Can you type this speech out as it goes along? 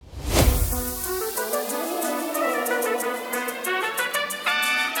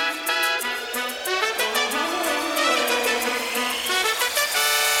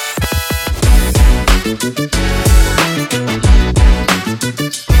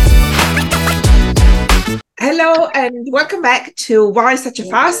Hello and welcome back to Why Such a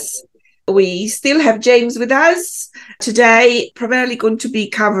Fuss. We still have James with us today, primarily going to be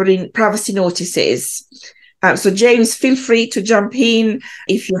covering privacy notices. So James, feel free to jump in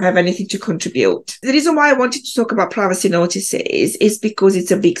if you have anything to contribute. The reason why I wanted to talk about privacy notices is because it's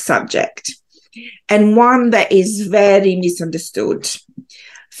a big subject and one that is very misunderstood.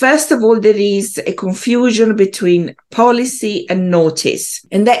 First of all, there is a confusion between policy and notice.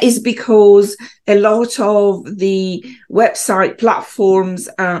 And that is because a lot of the website platforms,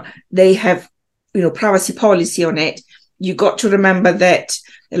 they have, privacy policy on it. You got to remember that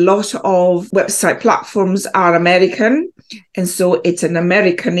a lot of website platforms are American. And so it's an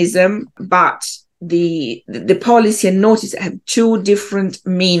Americanism, but the policy and notice have two different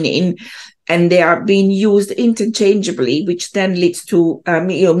meaning. And they are being used interchangeably, which then leads to,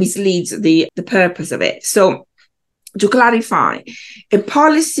 misleads the purpose of it. So to clarify, a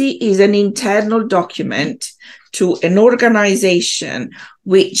policy is an internal document to an organization,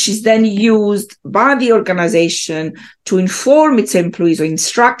 which is then used by the organization to inform its employees or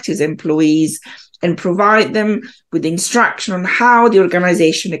instruct its employees and provide them with instruction on how the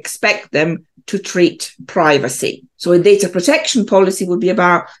organization expects them to treat privacy. So a data protection policy would be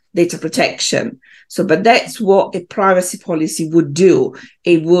about data protection. But that's what a privacy policy would do.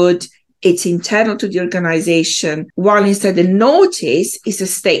 It's internal to the organization, while instead the notice is a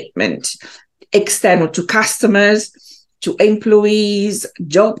statement external to customers, to employees,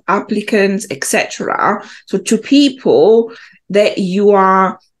 job applicants, etc. So to people that you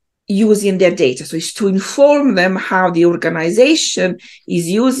are using their data. So it's to inform them how the organization is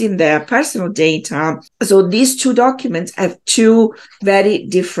using their personal data. So these two documents have two very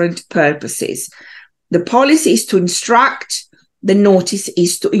different purposes. The policy is to instruct, the notice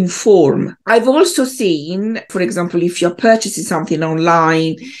is to inform. I've also seen, for example, if you're purchasing something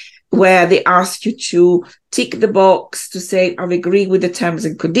online, where they ask you to tick the box to say, I've agreed with the terms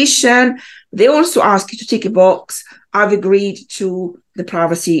and conditions. They also ask you to tick a box, I've agreed to the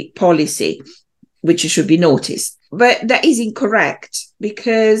privacy policy, which should be noticed. But that is incorrect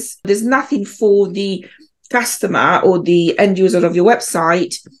because there's nothing for the customer or the end user of your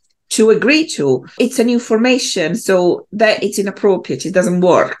website to agree to. It's an information, so that it's inappropriate, it doesn't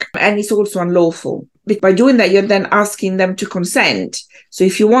work, and it's also unlawful. By doing that, you're then asking them to consent. So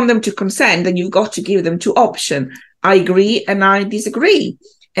if you want them to consent, then you've got to give them two options. I agree and I disagree.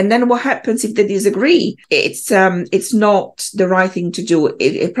 And then what happens if they disagree? It's not the right thing to do.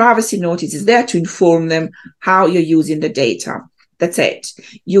 A privacy notice is there to inform them how you're using the data. That's it.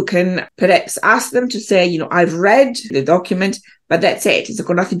 You can perhaps ask them to say, I've read the document, but that's it. It's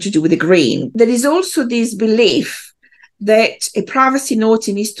got nothing to do with agreeing. There is also this belief that a privacy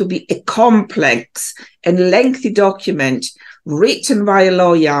notice needs to be a complex and lengthy document written by a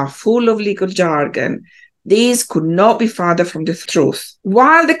lawyer, full of legal jargon. These could not be further from the truth.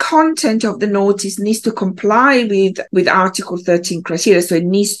 While the content of the notice needs to comply with Article 13 criteria, so it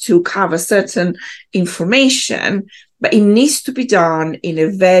needs to cover certain information, but it needs to be done in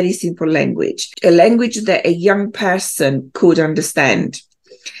a very simple language, a language that a young person could understand.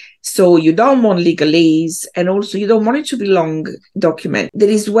 So you don't want legalese, and also you don't want it to be long document. There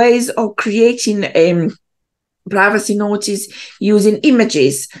is ways of creating a privacy notice using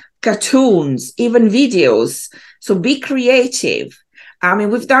images, cartoons, even videos. So be creative.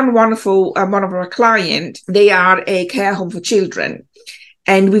 We've done one for one of our clients. They are a care home for children.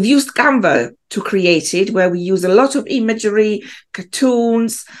 And we've used Canva to create it, where we use a lot of imagery,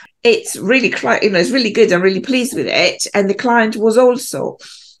 cartoons. It's really, it's really good. I'm really pleased with it. And the client was also.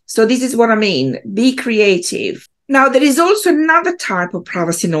 So this is what I mean. Be creative. Now, there is also another type of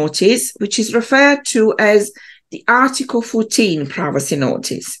privacy notice, which is referred to as the Article 14 privacy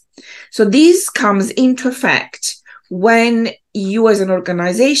notice. So this comes into effect when you as an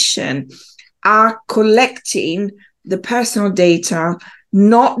organization are collecting the personal data,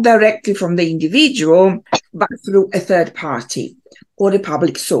 not directly from the individual, but through a third party or a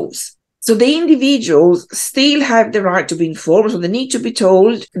public source. So the individuals still have the right to be informed, so they need to be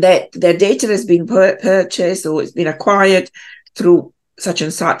told that their data has been purchased or it's been acquired through such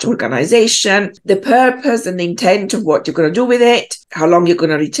and such organization, the purpose and the intent of what you're going to do with it, how long you're going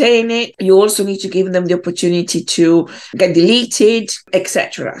to retain it. You also need to give them the opportunity to get deleted,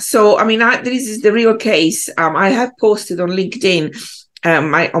 etc. So, this is the real case. I have posted on LinkedIn, on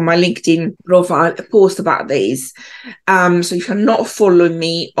my LinkedIn profile, a post about this. So if you're not following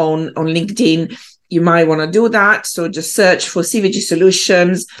me on LinkedIn, you might want to do that. So just search for CVG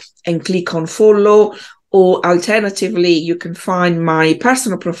Solutions and click on follow. Or alternatively, you can find my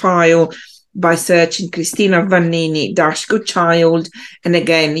personal profile by searching Cristina Vannini-Goodchild. And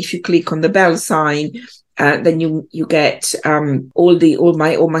again, if you click on the bell sign, then you get all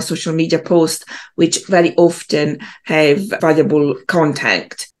my social media posts, which very often have valuable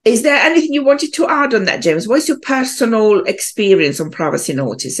content. Is there anything you wanted to add on that, James? What's your personal experience on privacy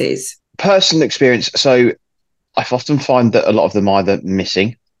notices? Personal experience. So I often find that a lot of them are either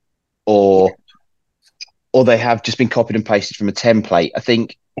missing or they have just been copied and pasted from a template. I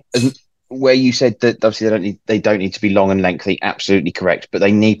think where you said that obviously they don't need to be long and lengthy, absolutely correct, but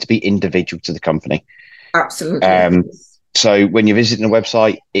they need to be individual to the company. Absolutely. So when you're visiting a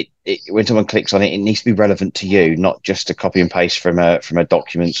website, when someone clicks on it, it needs to be relevant to you, not just a copy and paste from a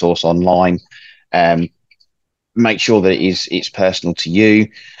document source online. Make sure that it's personal to you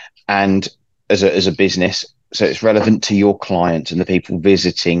and as a business, so it's relevant to your clients and the people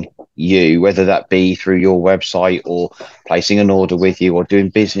visiting you, whether that be through your website or placing an order with you or doing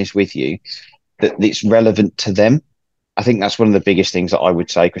business with you, that it's relevant to them. I think that's one of the biggest things that I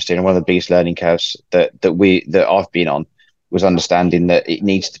would say, Christina, one of the biggest learning curves that I've been on was understanding that it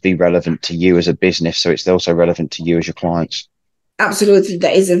needs to be relevant to you as a business. So it's also relevant to you as your clients. Absolutely.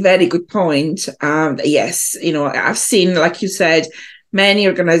 That is a very good point. Yes, I've seen, like you said, many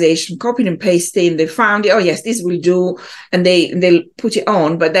organizations copying and pasting. They found it. Oh, yes, this will do. And they'll put it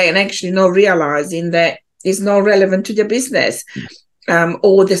on, but they're actually not realizing that it's not relevant to their business.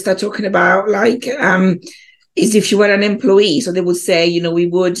 Or they start talking about is if you were an employee. So they would say, we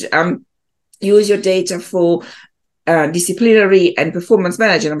would use your data for disciplinary and performance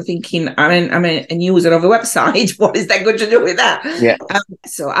management. I'm thinking, I'm a user of a website. What is that going to do with that? Yeah.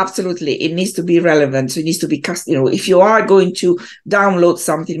 So absolutely, it needs to be relevant. So it needs to be if you are going to download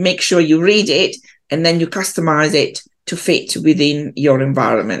something, make sure you read it and then you customize it to fit within your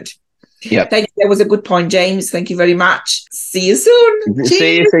environment. Yeah. Thank you. That was a good point, James. Thank you very much. See you soon.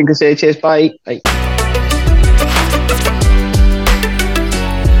 See you soon. Cheers. Bye. Bye.